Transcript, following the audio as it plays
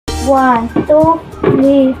1, 2,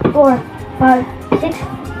 3, 4, 5, 6,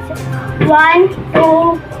 1,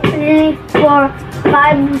 2, 3, 4,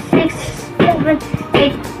 5, 6, 7,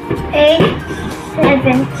 8, 8,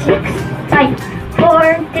 7, 6, 5,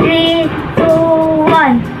 4, 3, 2,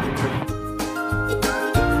 1.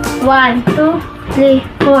 1, 2, 3,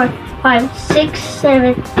 4, 5, 6,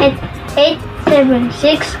 7, 8, 8, 7,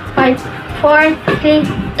 6, 5, 4, 3,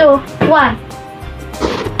 2, 1.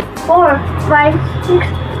 4, 5,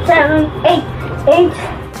 6, 7, 8, 8,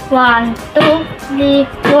 1, 2, 3,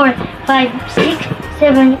 4, 5, 6,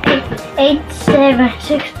 7, 8, 8, 7,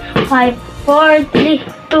 6, 5, 4, 3,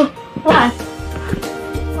 2, 1.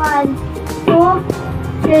 1, 2,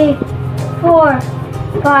 3, 4,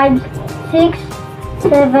 5, 6,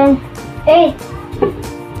 7, 8,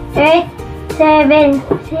 8, 7,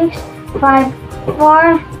 6, 5,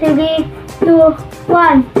 4, 3, 2,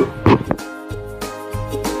 1.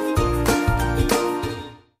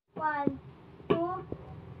 1, 2,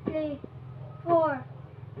 3, 4,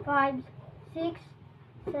 5, 6,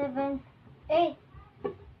 7, 8,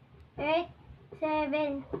 8,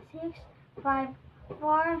 7, 6, 5,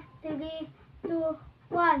 4, 3, 2,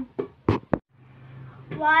 1.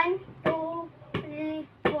 1, 2, 3,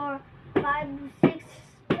 4, 5, 6,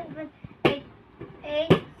 7, 8,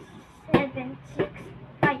 8, 7, 6,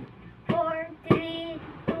 5, 4, 3,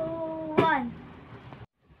 2, 1.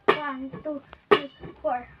 1, 2, 3, 4,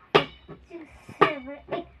 5, 6, 7,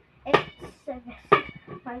 8, 8, 7, 6,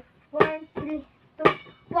 5, 4, 3,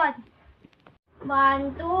 2, 1.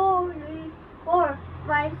 1, 2, 3, 4,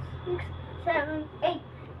 5, 6, 7, 8,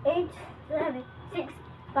 8, 7, 6,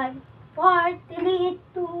 5, 4, 3,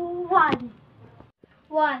 2, 1.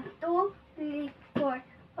 1, 2, 3, 4,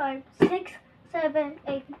 5, 6, 7,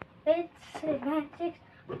 8, 8, 7, 6,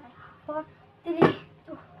 5, 4, 3,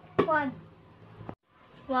 2, 1.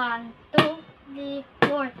 1, 2, 3,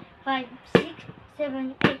 4, 5, 6,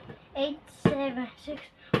 7, 8, 8, 7, 6,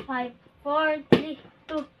 5, 4, 3,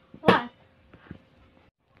 2, 1.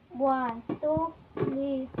 1, 2,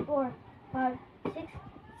 3, 4, 5, 6,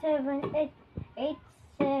 7, 8, 8,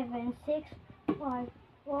 7, 6, 5,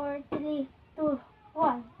 4, 3, 2,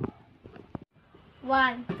 1.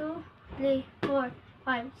 1, 2, 3, 4,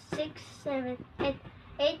 5, 6, 7, 8,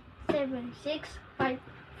 8, 7, 6, 5,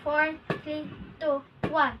 4, 3, 2,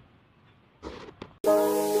 1.